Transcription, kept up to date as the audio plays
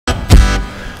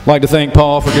I'd like to thank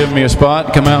Paul for giving me a spot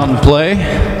to come out and play.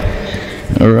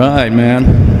 All right, man.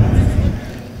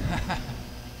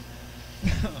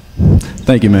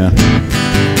 Thank you, man.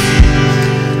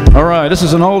 All right, this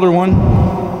is an older one.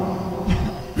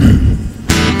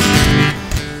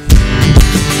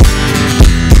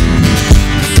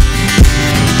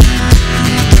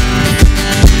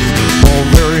 Oh,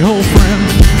 very old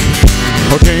friend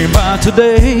who came by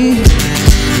today,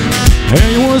 and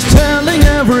he was telling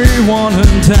everyone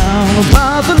in town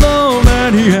about the love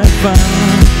that he had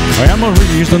found.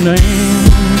 Emery's the name,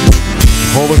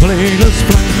 oh, we played this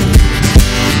flame.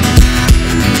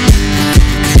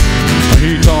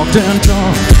 He talked and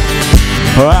talked,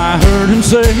 I heard him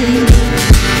say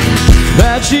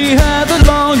that she had the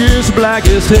longest,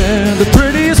 blackest hair, the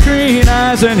prettiest green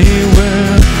eyes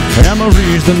anywhere.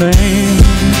 Emery's the name,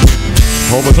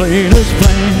 oh, we played this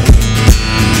flame.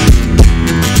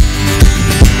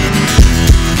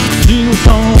 He was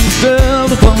gone, still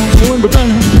the phone would be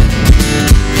burning.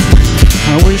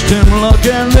 I wished him luck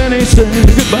and then he said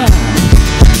goodbye.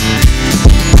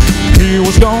 He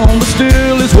was gone, but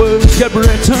still his words kept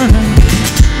returning.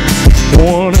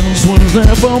 What else was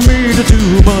there for me to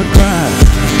do but cry?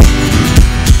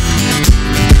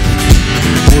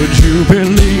 Would you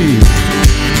believe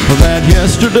that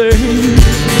yesterday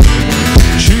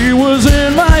she was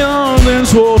in my arms and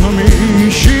swore to me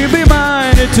she'd be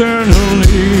mine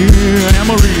eternally?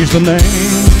 Emery's the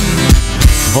name,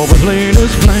 oh, but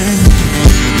latest flame.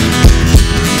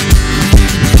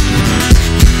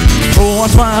 Oh, I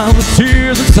smiled with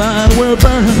tears inside were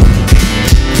burning.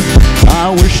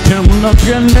 I wished him luck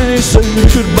and they said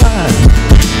goodbye.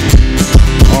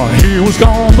 Oh, he was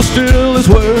gone, but still his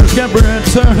words kept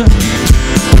returning.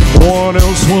 What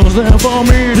else was there for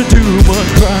me to do but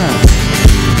cry?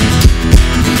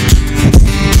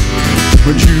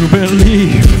 Would you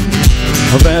believe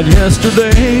that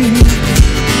yesterday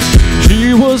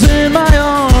she was in my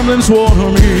arms and swore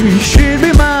to me she'd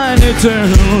be mine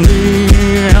eternally?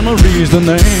 Emery's the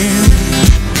name,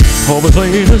 oh, but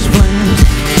latest flame.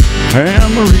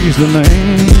 Emery's the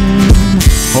name,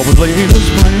 oh, but latest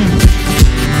flame.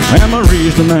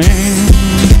 Emery's the name,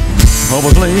 oh,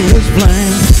 but latest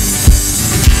flame.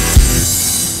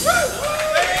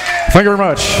 Thank you very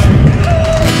much.